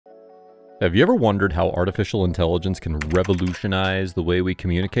Have you ever wondered how artificial intelligence can revolutionize the way we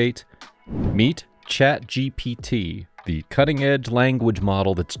communicate? Meet ChatGPT, the cutting-edge language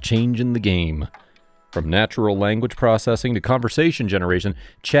model that's changing the game. From natural language processing to conversation generation,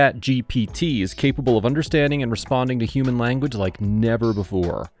 ChatGPT is capable of understanding and responding to human language like never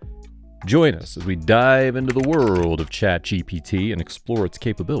before. Join us as we dive into the world of ChatGPT and explore its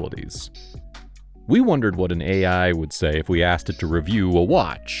capabilities. We wondered what an AI would say if we asked it to review a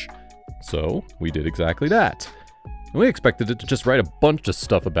watch. So we did exactly that. We expected it to just write a bunch of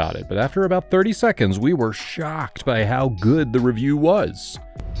stuff about it, but after about 30 seconds, we were shocked by how good the review was.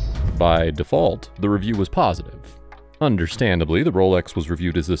 By default, the review was positive. Understandably, the Rolex was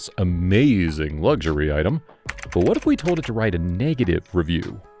reviewed as this amazing luxury item, but what if we told it to write a negative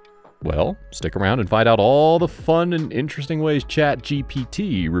review? Well, stick around and find out all the fun and interesting ways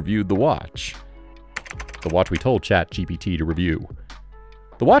ChatGPT reviewed the watch. The watch we told ChatGPT to review.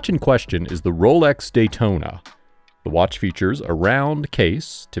 The watch in question is the Rolex Daytona. The watch features a round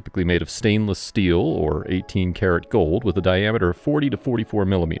case, typically made of stainless steel or 18-karat gold with a diameter of 40 to 44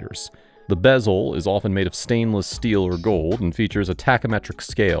 millimeters. The bezel is often made of stainless steel or gold and features a tachometric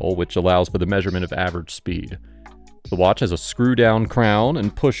scale which allows for the measurement of average speed. The watch has a screw-down crown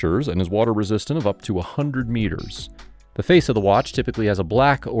and pushers and is water-resistant of up to 100 meters. The face of the watch typically has a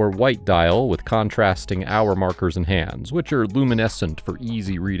black or white dial with contrasting hour markers and hands, which are luminescent for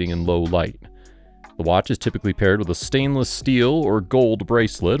easy reading in low light. The watch is typically paired with a stainless steel or gold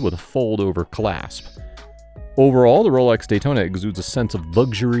bracelet with a fold-over clasp. Overall, the Rolex Daytona exudes a sense of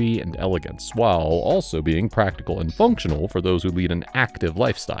luxury and elegance, while also being practical and functional for those who lead an active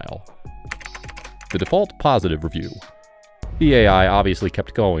lifestyle. The default positive review. The AI obviously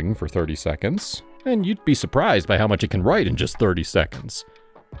kept going for 30 seconds. And you'd be surprised by how much it can write in just 30 seconds.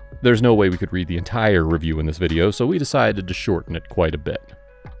 There's no way we could read the entire review in this video, so we decided to shorten it quite a bit.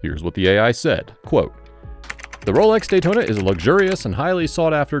 Here's what the AI said, quote, "The Rolex Daytona is a luxurious and highly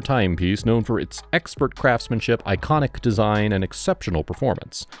sought-after timepiece known for its expert craftsmanship, iconic design, and exceptional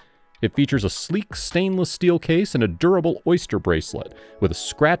performance. It features a sleek stainless steel case and a durable oyster bracelet with a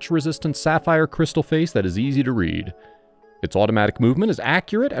scratch-resistant sapphire crystal face that is easy to read. Its automatic movement is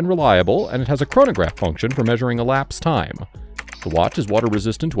accurate and reliable, and it has a chronograph function for measuring elapsed time. The watch is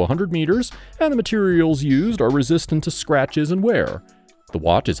water-resistant to 100 meters, and the materials used are resistant to scratches and wear. The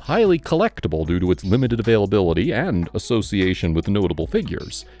watch is highly collectible due to its limited availability and association with notable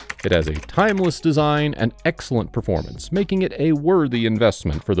figures. It has a timeless design and excellent performance, making it a worthy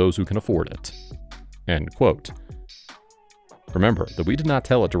investment for those who can afford it." End quote. Remember that we did not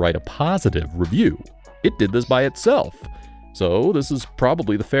tell it to write a positive review. It did this by itself. So this is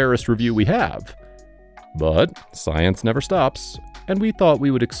probably the fairest review we have. But science never stops, and we thought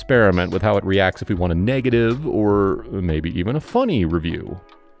we would experiment with how it reacts if we want a negative or maybe even a funny review.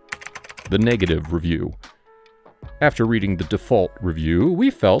 The negative review. After reading the default review, we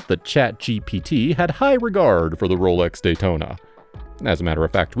felt that ChatGPT had high regard for the Rolex Daytona. As a matter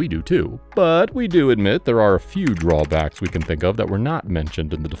of fact, we do too, but we do admit there are a few drawbacks we can think of that were not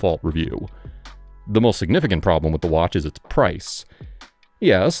mentioned in the default review. The most significant problem with the watch is its price.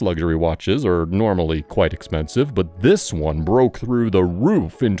 Yes, luxury watches are normally quite expensive, but this one broke through the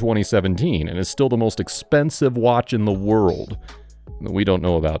roof in 2017 and is still the most expensive watch in the world. We don't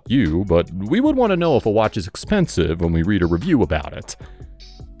know about you, but we would want to know if a watch is expensive when we read a review about it.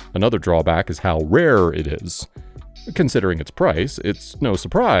 Another drawback is how rare it is. Considering its price, it's no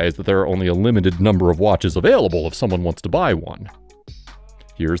surprise that there are only a limited number of watches available if someone wants to buy one.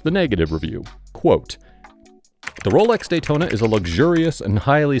 Here's the negative review. Quote, "The Rolex Daytona is a luxurious and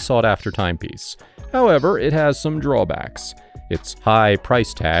highly sought-after timepiece. However, it has some drawbacks. Its high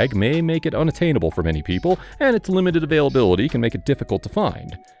price tag may make it unattainable for many people, and its limited availability can make it difficult to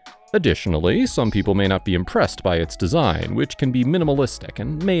find. Additionally, some people may not be impressed by its design, which can be minimalistic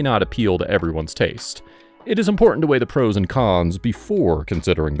and may not appeal to everyone's taste. It is important to weigh the pros and cons before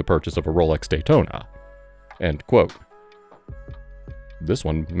considering the purchase of a Rolex Daytona." End quote. This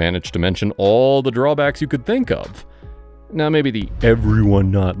one managed to mention all the drawbacks you could think of. Now maybe the everyone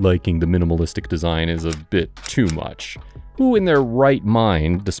not liking the minimalistic design is a bit too much. Who in their right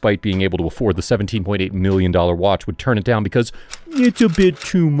mind, despite being able to afford the $17.8 million watch, would turn it down because it's a bit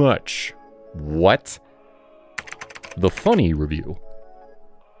too much? What? The funny review.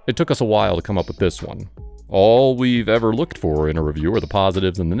 It took us a while to come up with this one. All we've ever looked for in a review are the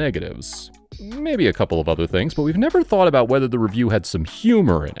positives and the negatives. Maybe a couple of other things, but we've never thought about whether the review had some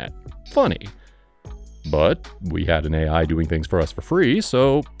humor in it. Funny. But we had an AI doing things for us for free,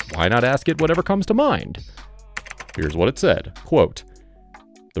 so why not ask it whatever comes to mind? Here's what it said, quote,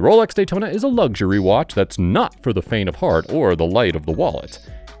 "The Rolex Daytona is a luxury watch that's not for the faint of heart or the light of the wallet.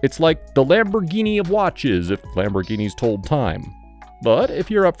 It's like the Lamborghini of watches if Lamborghinis told time. But if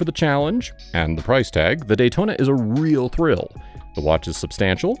you're up for the challenge and the price tag, the Daytona is a real thrill. The watch is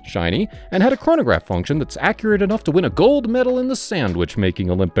substantial, shiny, and had a chronograph function that's accurate enough to win a gold medal in the sandwich-making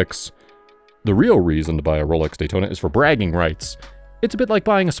Olympics. The real reason to buy a Rolex Daytona is for bragging rights. It's a bit like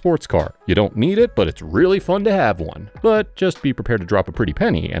buying a sports car. You don't need it, but it's really fun to have one. But just be prepared to drop a pretty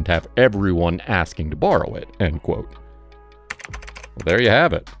penny and have everyone asking to borrow it, end quote. Well, there you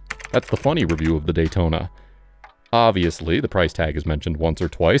have it. That's the funny review of the Daytona. Obviously, the price tag is mentioned once or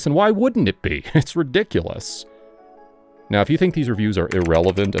twice, and why wouldn't it be? It's ridiculous. Now, if you think these reviews are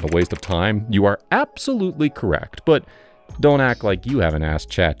irrelevant and a waste of time, you are absolutely correct, but don't act like you haven't asked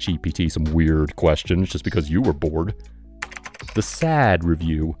ChatGPT some weird questions just because you were bored. The sad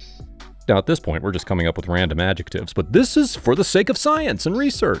review. Now, at this point, we're just coming up with random adjectives, but this is for the sake of science and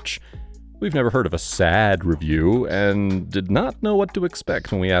research. We've never heard of a sad review and did not know what to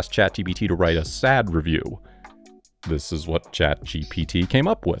expect when we asked ChatGPT to write a sad review. This is what ChatGPT came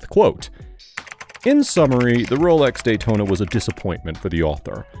up with. Quote, "In summary, the Rolex Daytona was a disappointment for the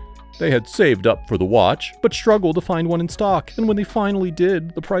author. They had saved up for the watch, but struggled to find one in stock, and when they finally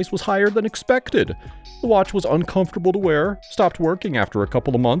did, the price was higher than expected. The watch was uncomfortable to wear, stopped working after a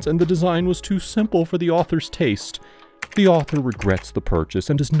couple of months, and the design was too simple for the author's taste. The author regrets the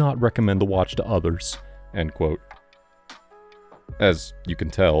purchase and does not recommend the watch to others." End quote. As you can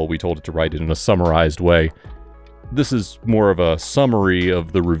tell, we told it to write it in a summarized way. This is more of a summary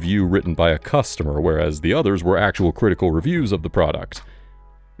of the review written by a customer, whereas the others were actual critical reviews of the product.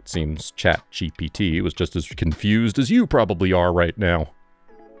 It seems ChatGPT was just as confused as you probably are right now.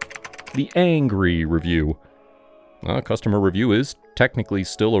 The angry review. A customer review is technically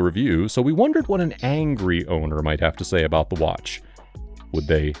still a review, so we wondered what an angry owner might have to say about the watch. Would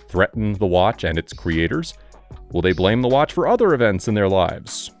they threaten the watch and its creators? Will they blame the watch for other events in their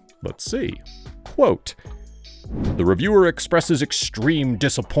lives? Let's see. Quote, "The reviewer expresses extreme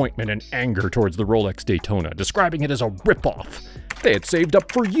disappointment and anger towards the Rolex Daytona, describing it as a ripoff. They had saved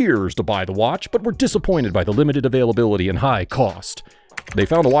up for years to buy the watch, but were disappointed by the limited availability and high cost. They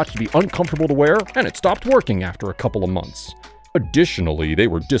found the watch to be uncomfortable to wear, and it stopped working after a couple of months. Additionally, they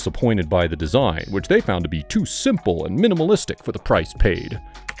were disappointed by the design, which they found to be too simple and minimalistic for the price paid.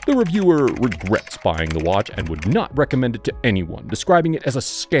 The reviewer regrets buying the watch and would not recommend it to anyone, describing it as a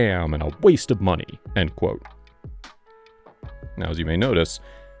scam and a waste of money." End quote. Now, as you may notice,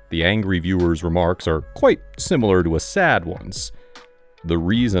 the angry viewer's remarks are quite similar to a sad one's. The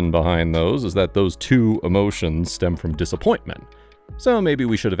reason behind those is that those two emotions stem from disappointment. So maybe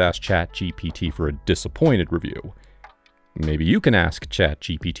we should have asked ChatGPT for a disappointed review. Maybe you can ask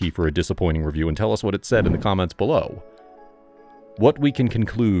ChatGPT for a disappointing review and tell us what it said in the comments below. What we can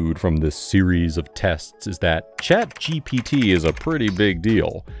conclude from this series of tests is that ChatGPT is a pretty big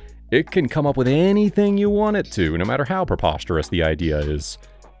deal. It can come up with anything you want it to, no matter how preposterous the idea is.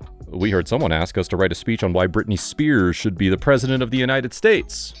 We heard someone ask us to write a speech on why Britney Spears should be the president of the United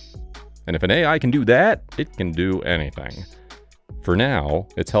States. And if an AI can do that, it can do anything. For now,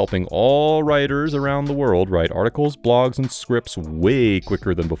 it's helping all writers around the world write articles, blogs, and scripts way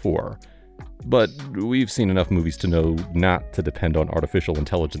quicker than before. But we've seen enough movies to know not to depend on artificial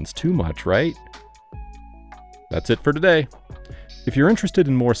intelligence too much, right? That's it for today. If you're interested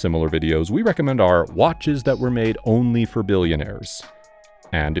in more similar videos, we recommend our Watches That Were Made Only for Billionaires.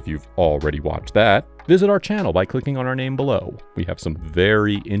 And if you've already watched that, visit our channel by clicking on our name below. We have some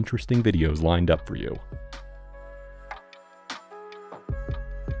very interesting videos lined up for you.